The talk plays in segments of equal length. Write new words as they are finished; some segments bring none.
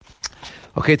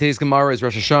Okay, today's Gemara is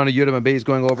Rosh Hashanah. Yud Amid Beis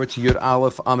going over to Yud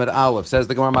Aleph Amid Aleph. Says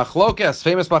the Gemara, Machlokes,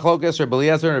 famous Machlokes, Rabbi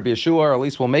Eliezer and Rabbi Yeshua, or at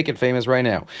least we'll make it famous right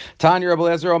now. Tanya Rabbi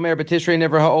Eliezer Omer, B'Tishrei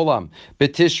Never Ha'olam.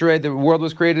 B'Tishrei, the world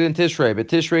was created in Tishrei.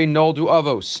 B'Tishrei Noldu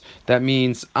Avos. That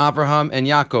means Abraham and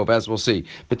Yaakov, as we'll see.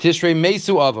 B'Tishrei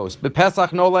Mesu Avos.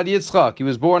 B'Pesach Nolad Yitzchak. He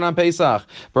was born on Pesach.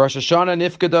 B'Rosh Hashanah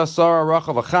Nifkada Sarah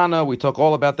Rachel V'Chana. We talk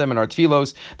all about them in our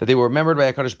tefillos, that they were remembered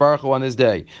by HaKadosh Baruch Hu on this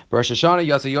day. B'Rosh Hashanah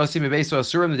Yasa Yossi Mebeso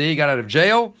Asurim, the day he got out of jail.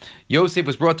 Yosef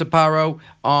was brought to Paro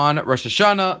on Rosh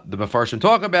Hashanah. The Mefarshim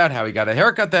talk about how he got a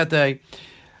haircut that day.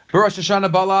 Rosh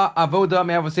Hashanah Bala Avoda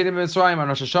Me'avosedim Mitzrayim. On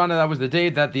Rosh Hashanah, that was the day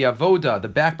that the Avoda, the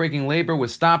backbreaking labor,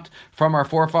 was stopped from our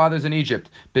forefathers in Egypt.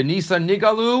 B'Nisan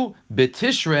Nigalu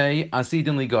B'Tishrei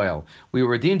Asidin Ligoyel. We were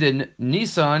redeemed in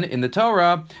Nisan in the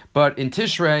Torah, but in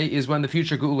Tishrei is when the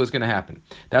future Geula is going to happen.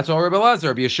 That's all Rabbi Elazar.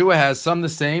 Rabbi Yeshua has some the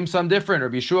same, some different.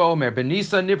 Rabbi Yeshua Omer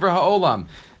B'Nisan Nivra Ha'olam.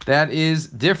 That is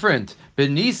different.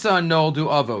 B'Nisan noldu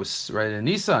avos, right? In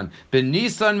Nisan.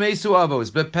 B'Nisan mesu avos.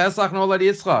 B'Pesach nolad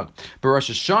Yitzchak. B'Rosh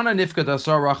Hashanah nifkad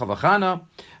asar Rachel V'Chana.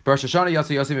 B'Rosh Hashanah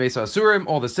yasa yosim mesu asurim.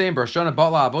 All the same. B'Rosh Hashanah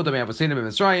bala avoda me'avosedim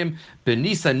b'Mitzrayim.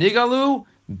 B'Nisan nigalu.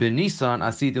 B'Nisan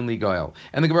asidin ligoyel.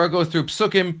 And the Gemara goes through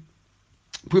psukim,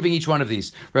 proving each one of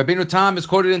these. Rabbeinu Tam is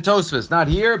quoted in Tosfos, not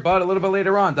here, but a little bit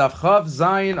later on. Daf Chav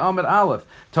Zayin Amid Aleph.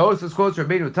 Tosfos quotes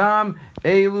Rabbeinu Tam,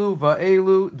 Elu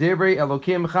va'elu divrei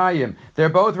Elokim chayim. They're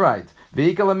both right.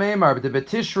 V'ikal ameimar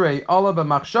b'Tishrei ala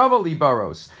b'machshava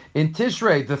libaros. In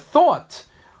Tishrei, the thought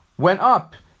went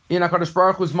up in HaKadosh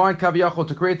Baruch Hu's mind, Kaviyachol,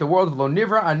 to create the world of Lo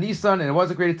Nivra on Nisan, and it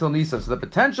wasn't created till Nisan. So the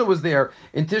potential was there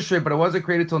in Tishrei, but it wasn't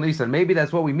created till Nisan. Maybe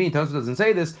that's what we mean. Tosfos doesn't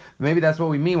say this, but maybe that's what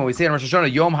we mean when we say in Rosh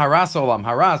Hashanah, Yom Haras Olam.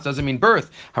 Haras doesn't mean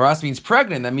birth. Haras means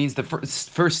pregnant. That means the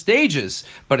first stages,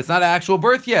 but it's not an actual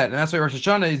birth yet. And that's why Rosh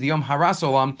Hashanah is the Yom Haras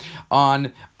Olam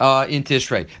on in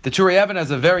Tishrei. The Turei Even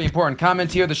has a very important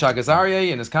comment here, the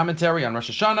Shagazariah, in his commentary on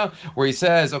Rosh Hashanah, where he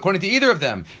says, according to either of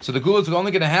them, so the Gula is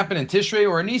only going to happen in Tishrei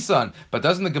or in Nisan. But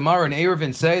doesn't the Gemara in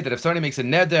Eruvin say that if somebody makes a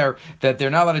neder that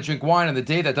they're not allowed to drink wine on the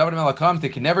day that David Melech comes, they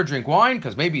can never drink wine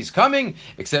because maybe he's coming,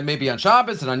 except maybe on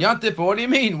Shabbos and on Yantif? But what do you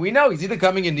mean? We know he's either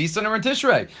coming in Nisan or in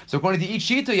Tishrei. So according to each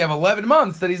Shita, you have 11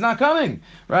 months that he's not coming,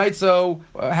 right? So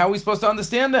how are we supposed to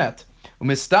understand that?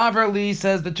 Mistaverli,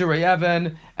 says the Turei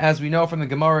Even, as we know from the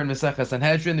Gemara in Maseches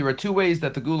Sanhedrin, there are two ways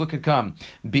that the Gula could come.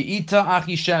 Bi'ita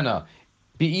achishena.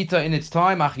 Bi'ita in its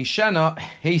time, achishena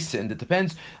hastened. It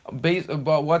depends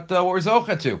about what we're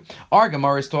zocha to. Our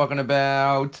Gemara is talking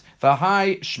about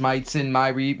v'hai shmaitzin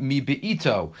ma'ri mi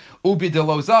bi'ito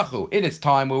ubidelo zachu. In its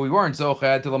time where we weren't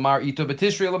zocha to lamar ito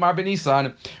b'tishrei lamar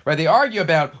b'nisan. Right? They argue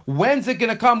about when's it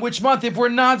going to come, which month, if we're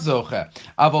not zocha.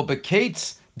 Avol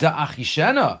b'kates da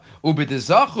achishena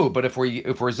ubidizachu, but if we're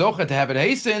zocha to have it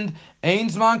hastened, ein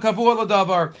zman kavua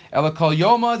ladavar ela kol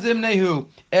yoma zimnehu,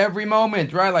 every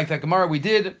moment, right? Like that Gemara we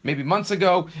did maybe months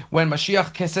ago when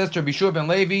Mashiach says to Rabbi Yeshua ben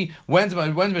Levi, when's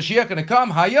Mashiach going to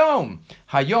come? Hayom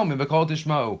in B'kol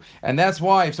Tishma'u. And that's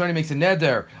why if somebody makes a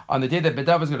neder on the day that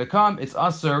Bedav is going to come, it's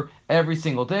aser every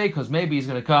single day, because maybe he's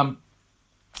going to come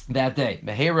that day.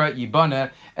 Mehera Yibana,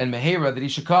 and Mehera that he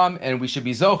should come, and we should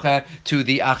be zocha to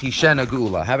the Achishena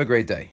Geula. Have a great day.